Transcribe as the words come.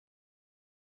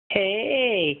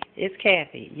Hey, it's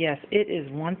Kathy. Yes, it is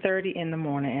 1:30 in the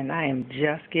morning, and I am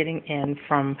just getting in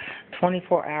from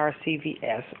 24-hour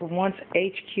CVS. Once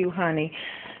HQHoney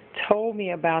told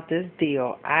me about this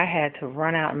deal, I had to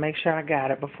run out and make sure I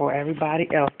got it before everybody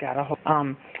else got a hold.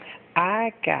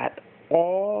 I got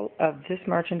all of this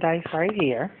merchandise right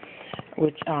here,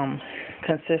 which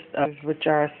which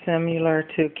are similar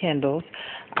to Kindles.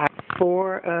 I have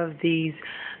 4 of these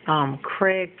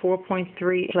Craig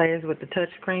 4.3 players with the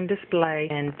touchscreen display,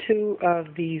 and 2 of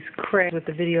these Craig with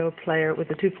the video player with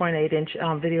the 2.8-inch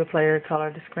video player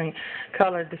color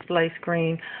display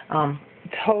screen.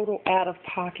 Total out of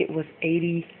pocket was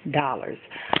 $80.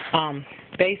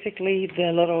 Basically,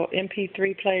 the little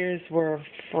MP3 players were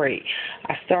free.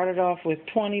 I started off with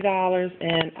 $20,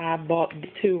 and I bought the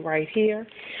 2 right here.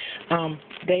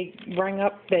 They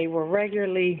were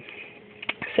regularly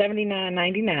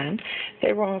 $79.99.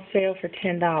 They were on sale for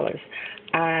 $10.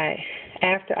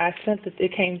 After I sent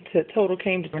it, total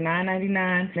came to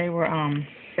 $9.99. They were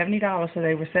 $70, so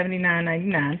they were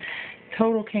 $79.99.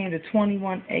 Total came to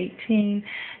 $21.18.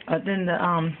 Then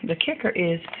the kicker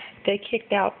is they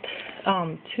kicked out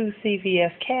 2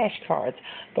 CVS cash cards,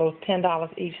 both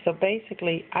 $10 each. So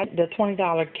basically, the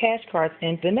 $20 cash cards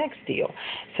into the next deal.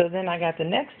 So then I got the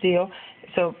next deal.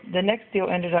 So the next deal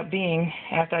ended up being,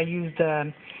 after I used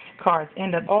the cards,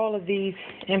 all of these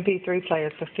MP3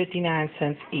 players for 59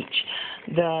 cents each.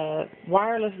 The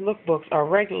wireless lookbooks are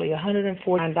regularly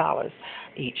 $149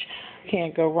 each.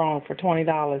 Can't go wrong for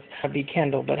 $20 to be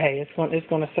Kindle, but hey, it's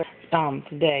going to serve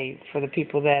today for the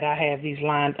people that I have these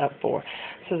lined up for.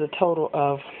 So the total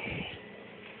of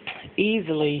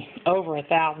easily over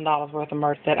 $1,000 worth of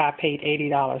merch that I paid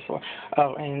 $80 for.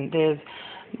 Oh, and there's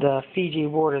the Fiji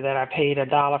water that I paid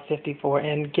 $1.50 for,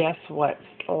 and guess what?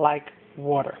 Like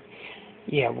water.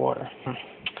 Yeah, water.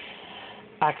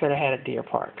 I could have had a Deer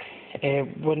Park. It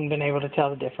wouldn't have been able to tell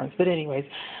the difference. But anyways,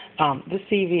 the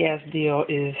CVS deal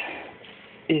is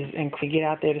get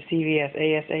out there to CVS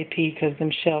ASAP, because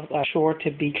them shelves are sure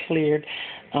to be cleared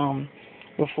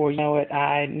before you know it.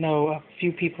 I know a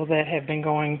few people that have been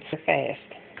going fast.